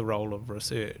 that's the role of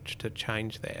research, to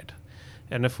change that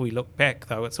And if we look back,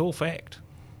 though, it's all fact.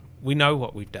 We know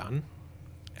what we've done,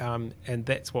 and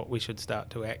that's what we should start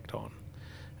to act on.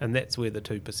 And that's where the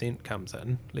 2% comes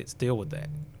in. Let's deal with that,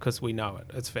 because we know it.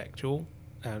 It's factual,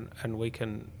 and we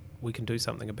can do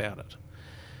something about it.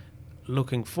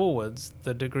 Looking forwards,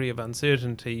 the degree of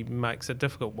uncertainty makes it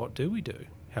difficult. What do we do?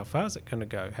 How far is it going to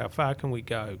go? How far can we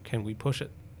go? Can we push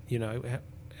it? You know,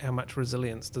 how much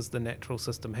resilience does the natural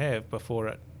system have before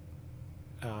it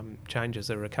changes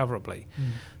irrecoverably?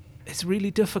 It's really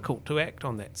difficult to act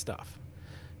on that stuff.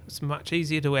 It's much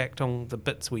easier to act on the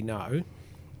bits we know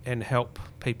and help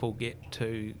people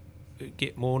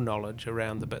get more knowledge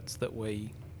around the bits that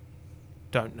we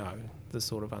don't know, the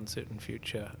sort of uncertain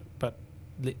future. But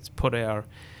let's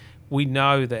we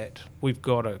know that we've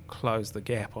got to close the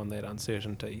gap on that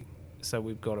uncertainty, so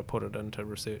we've got to put it into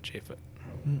research effort.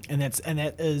 And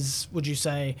that is, would you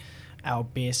say, our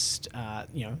best,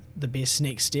 the best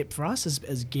next step for us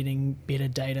is getting better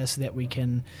data so that we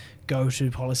can go to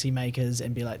policymakers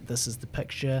and be like, this is the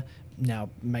picture, now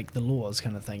make the laws,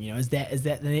 kind of thing. You know, is that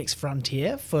the next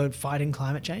frontier for fighting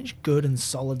climate change? Good and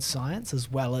solid science,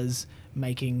 as well as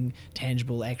making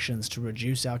tangible actions to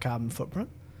reduce our carbon footprint?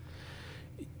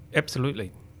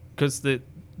 Absolutely, because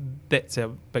that's our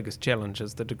biggest challenge,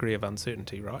 is the degree of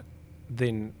uncertainty, right?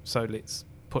 So let's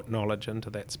put knowledge into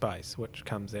that space, which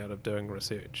comes out of doing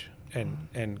research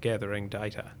and gathering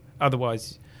data.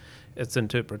 Otherwise, it's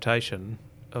interpretation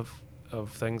of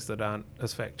things that aren't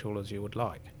as factual as you would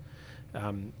like.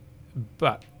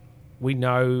 But we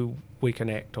know we can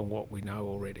act on what we know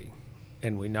already,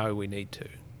 and we know we need to.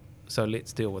 So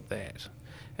let's deal with that.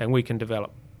 And we can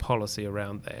develop policy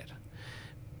around that.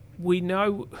 We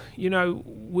know,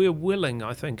 we're willing,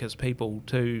 I think, as people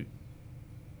to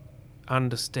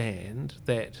understand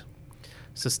that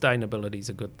sustainability is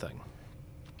a good thing.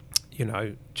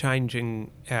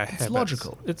 Changing our habits.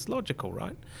 It's logical,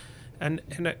 right? And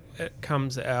it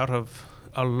comes out of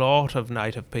a lot of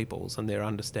native peoples and their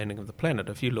understanding of the planet.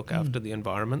 If you look after the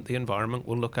environment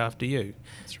will look after you.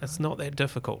 That's right. It's not that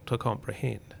difficult to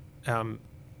comprehend.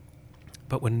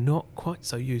 But we're not quite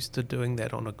so used to doing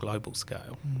that on a global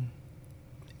scale.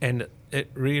 And it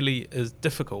really is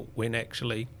difficult when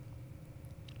actually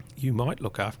you might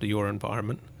look after your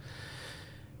environment,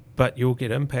 but you'll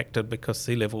get impacted because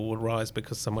sea level will rise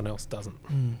because someone else doesn't.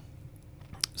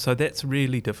 So that's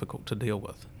really difficult to deal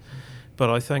with. But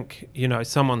I think,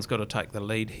 someone's got to take the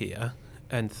lead here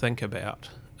and think about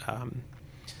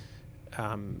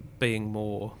being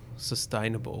more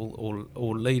sustainable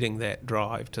or leading that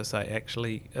drive to say,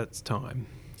 actually, it's time.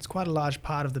 It's quite a large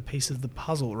part of the piece of the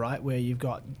puzzle, right, where you've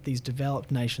got these developed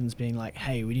nations being like,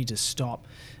 hey, we need to stop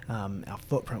our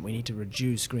footprint, we need to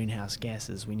reduce greenhouse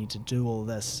gases, we need to do all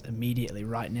this immediately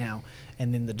right now.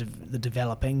 And then the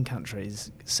developing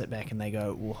countries sit back and they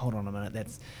go, well, hold on a minute,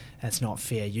 that's not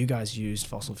fair. You guys used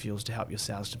fossil fuels to help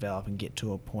yourselves develop and get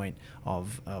to a point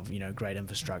of great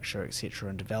infrastructure, etc.,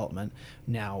 and development.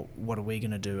 Now, what are we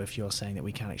going to do if you're saying that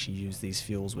we can't actually use these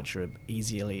fuels, which are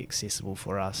easily accessible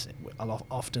for us?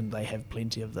 Often they have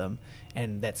plenty of them,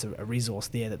 and that's a resource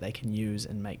there that they can use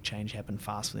and make change happen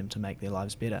fast for them to make their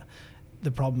lives better.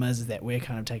 The problem is that we're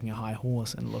kind of taking a high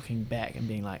horse and looking back and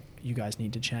being like, you guys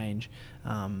need to change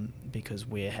because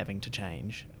we're having to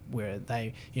change, where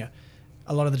they,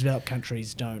 a lot of the developed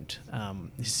countries don't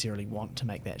necessarily want to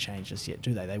make that change just yet,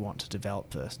 do they? They want to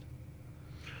develop first.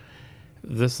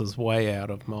 This is way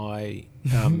out of my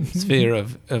sphere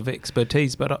of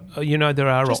expertise, but there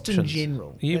are just options. Just in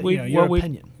general, your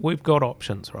opinion. We've got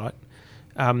options, right?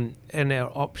 And our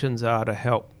options are to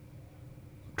help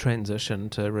transition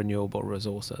to renewable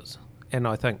resources. And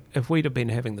I think if we'd have been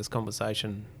having this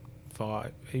conversation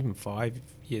 5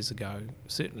 years ago,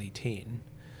 certainly 10,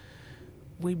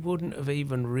 we wouldn't have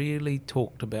even really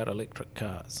talked about electric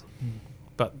cars.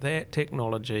 But that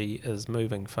technology is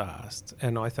moving fast,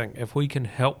 and I think if we can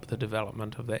help the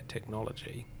development of that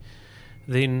technology,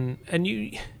 then, and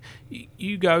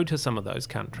you go to some of those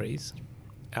countries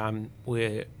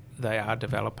where they are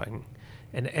developing,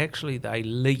 and actually they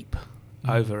leap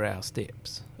over our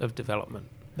steps of development.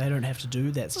 They don't have to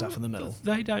do that stuff in the middle.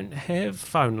 They don't have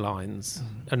phone lines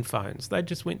and phones. They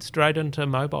just went straight into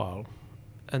mobile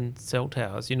and cell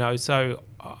towers, so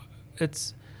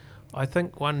it's... I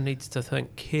think one needs to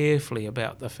think carefully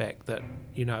about the fact that,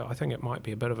 I think it might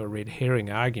be a bit of a red herring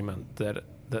argument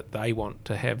that they want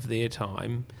to have their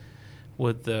time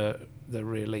with the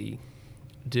really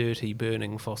dirty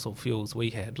burning fossil fuels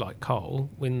we had, like coal,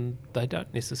 when they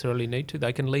don't necessarily need to.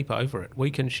 They can leap over it. We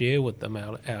can share with them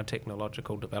our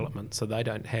technological development so they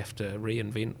don't have to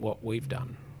reinvent what we've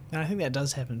done. And I think that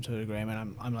does happen to a degree. I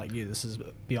mean, I'm like you, this is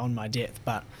beyond my depth,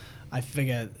 but I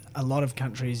figure a lot of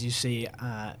countries you see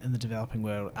in the developing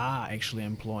world are actually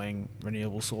employing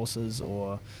renewable sources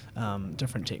or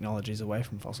different technologies away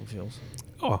from fossil fuels.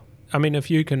 Oh, I mean, if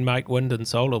you can make wind and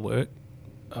solar work,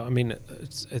 I mean,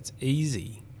 it's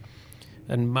easy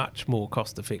and much more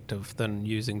cost effective than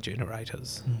using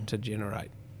generators to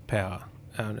generate power.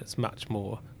 And it's much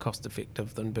more cost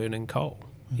effective than burning coal,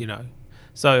 you know.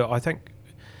 So I think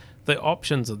the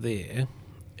options are there,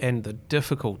 and the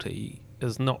difficulty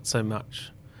is not so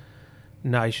much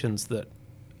nations that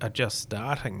are just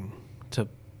starting to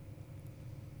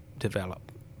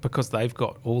develop because they've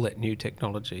got all that new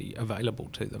technology available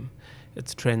to them.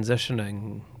 It's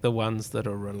transitioning the ones that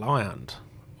are reliant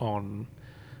on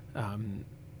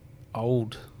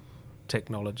old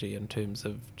technology in terms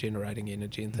of generating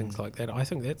energy and things like that. I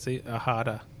think that's a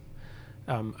harder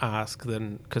ask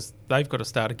than, because they've got to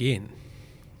start again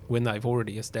when they've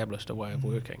already established a way of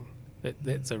working.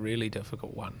 That's a really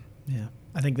difficult one. Yeah,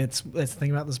 I think that's the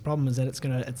thing about this problem is that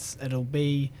it'll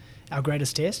be our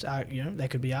greatest test. That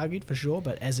could be argued for sure,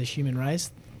 but as a human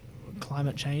race,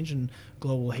 climate change and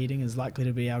global heating is likely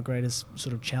to be our greatest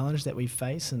sort of challenge that we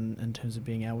face in terms of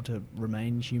being able to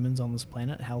remain humans on this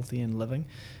planet, healthy and living.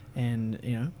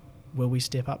 And will we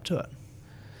step up to it?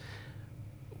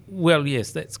 Well,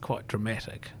 yes, that's quite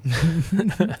dramatic.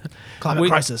 Climate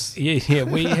crisis. Yeah,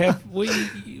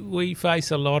 we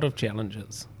face a lot of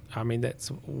challenges. I mean, that's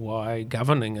why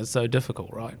governing is so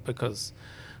difficult, right? Because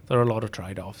there are a lot of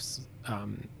trade-offs.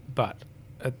 But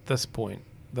at this point,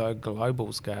 the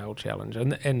global scale challenge,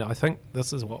 and I think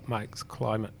this is what makes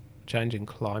changing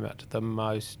climate the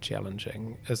most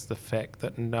challenging, is the fact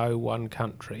that no one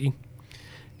country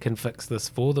can fix this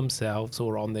for themselves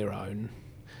or on their own.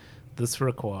 This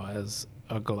requires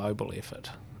a global effort,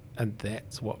 and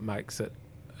that's what makes it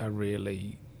a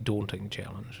really daunting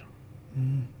challenge.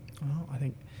 Well, I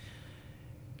think,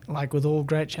 like with all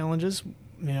great challenges,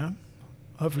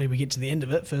 hopefully we get to the end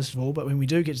of it, first of all, but when we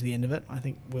do get to the end of it, I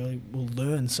think we'll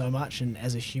learn so much, and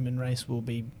as a human race we'll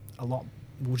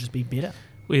just be better.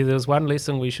 Well, there's one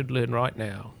lesson we should learn right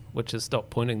now, which is stop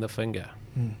pointing the finger.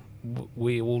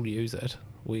 We all use it.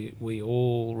 We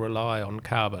all rely on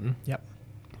carbon. Yep.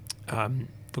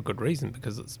 For good reason,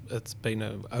 because it's been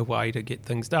a way to get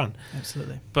things done.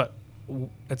 Absolutely. But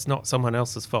it's not someone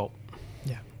else's fault.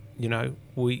 Yeah.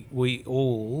 We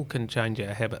all can change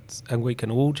our habits, and we can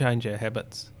all change our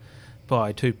habits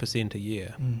by 2% a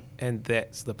year, and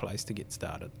that's the place to get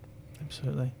started.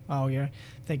 Absolutely. Oh, Gary,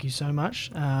 thank you so much.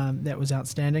 That was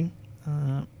outstanding.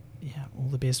 All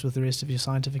the best with the rest of your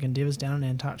scientific endeavours down in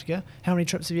Antarctica. How many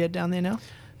trips have you had down there now?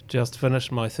 Just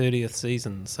finished my 30th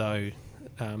season, so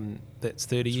that's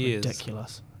 30 years.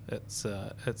 Ridiculous.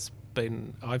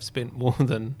 I've spent more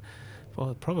than,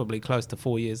 probably close to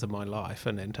 4 years of my life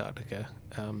in Antarctica.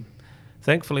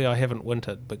 Thankfully, I haven't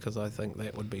wintered, because I think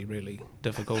that would be really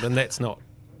difficult, and that's not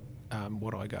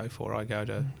what I go for. I go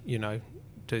to,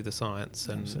 do the science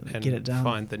and get it done.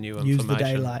 Find the new Use information. the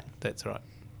daylight. That's right.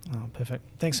 Oh, perfect.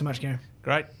 Thanks so much, Gary.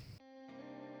 Great.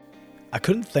 I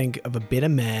couldn't think of a better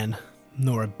man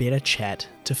nor a better chat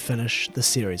to finish the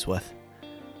series with.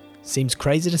 Seems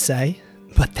crazy to say,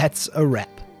 but that's a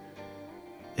wrap.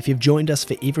 If you've joined us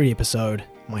for every episode,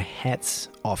 my hat's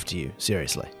off to you,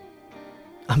 seriously.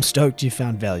 I'm stoked you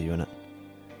found value in it.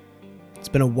 It's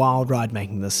been a wild ride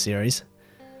making this series,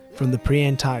 from the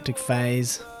pre-Antarctic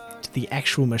phase to the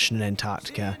actual mission in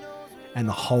Antarctica and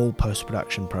the whole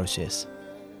post-production process.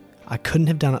 I couldn't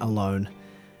have done it alone,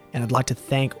 and I'd like to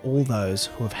thank all those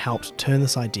who have helped turn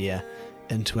this idea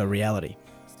into a reality.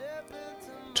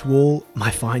 To all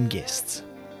my fine guests,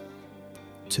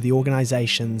 to the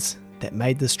organisations that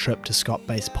made this trip to Scott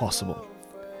Base possible,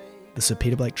 the Sir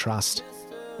Peter Blake Trust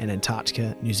and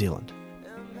Antarctica, New Zealand,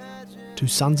 to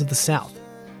Sons of the South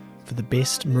for the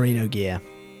best merino gear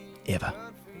ever,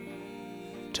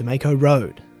 to Mako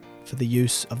Road for the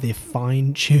use of their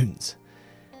fine tunes,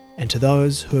 and to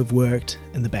those who have worked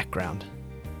in the background.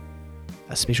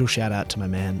 A special shout out to my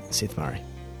man Seth Murray.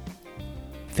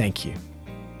 Thank you.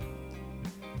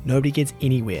 Nobody gets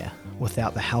anywhere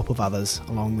without the help of others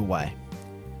along the way.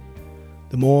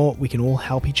 The more we can all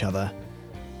help each other,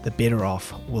 the better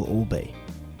off we'll all be.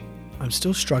 I'm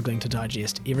still struggling to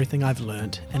digest everything I've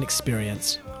learnt and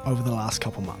experienced over the last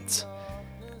couple months.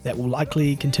 That will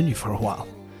likely continue for a while.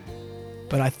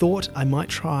 But I thought I might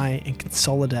try and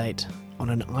consolidate on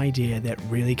an idea that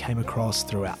really came across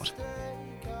throughout.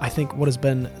 I think what has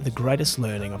been the greatest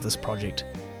learning of this project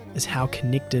is how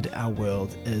connected our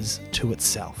world is to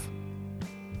itself.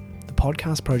 The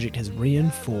podcast project has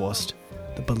reinforced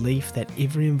the belief that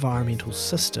every environmental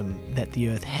system that the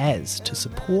Earth has to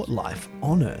support life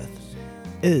on Earth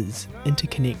is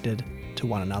interconnected to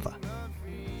one another.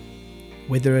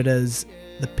 Whether it is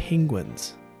the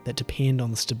penguins that depend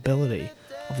on the stability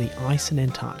of the ice in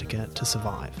Antarctica to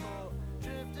survive,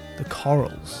 the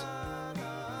corals,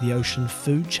 the ocean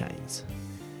food chains,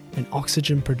 and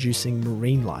oxygen-producing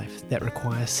marine life that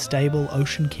require stable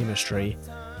ocean chemistry,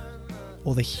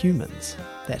 or the humans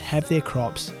that have their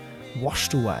crops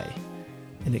washed away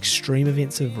in extreme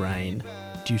events of rain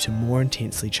due to more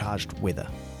intensely charged weather.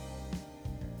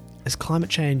 As climate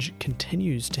change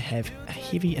continues to have a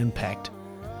heavy impact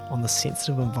on the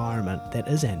sensitive environment that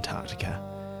is Antarctica,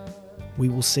 we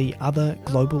will see other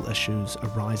global issues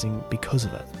arising because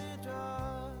of it.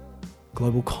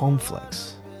 Global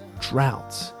conflicts,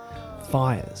 droughts,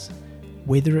 fires,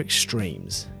 weather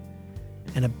extremes,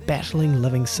 and a battling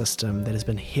living system that has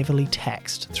been heavily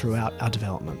taxed throughout our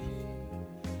development.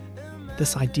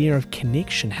 This idea of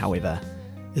connection, however,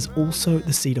 is also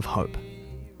the seed of hope.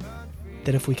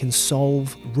 That if we can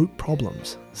solve root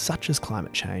problems, such as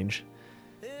climate change,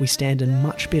 we stand in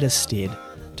much better stead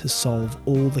to solve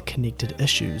all the connected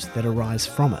issues that arise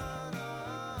from it.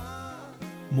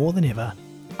 More than ever,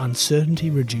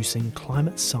 uncertainty-reducing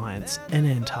climate science in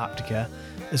Antarctica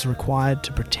is required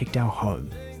to protect our home.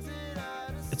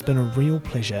 It's been a real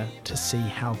pleasure to see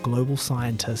how global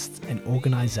scientists and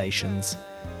organisations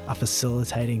are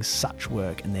facilitating such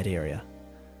work in that area.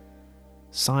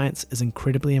 Science is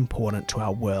incredibly important to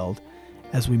our world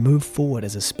as we move forward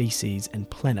as a species and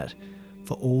planet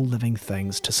for all living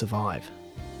things to survive.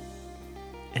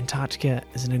 Antarctica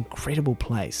is an incredible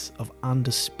place of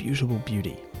undisputable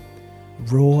beauty,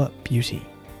 raw beauty.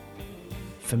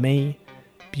 For me,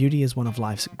 beauty is one of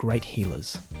life's great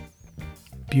healers.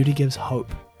 Beauty gives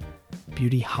hope,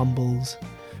 beauty humbles,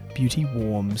 beauty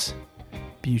warms,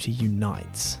 beauty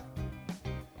unites.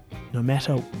 No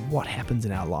matter what happens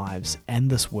in our lives and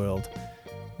this world,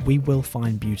 we will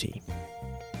find beauty.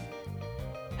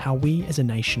 How we as a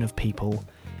nation of people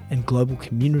and global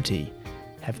community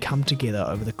have come together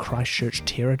over the Christchurch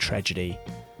terror tragedy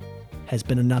has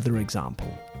been another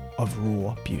example of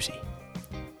raw beauty.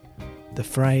 The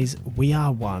phrase, "we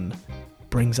are one,"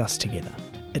 brings us together.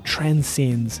 It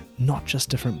transcends not just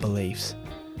different beliefs,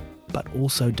 but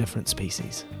also different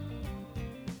species.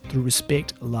 Through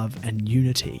respect, love, and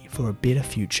unity for a better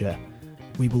future,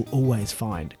 we will always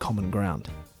find common ground.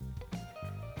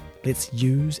 Let's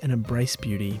use and embrace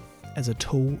beauty as a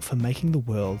tool for making the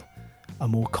world a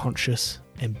more conscious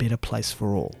and better place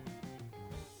for all.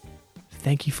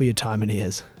 Thank you for your time and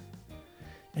ears.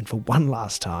 And for one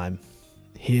last time,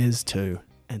 here's to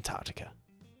Antarctica.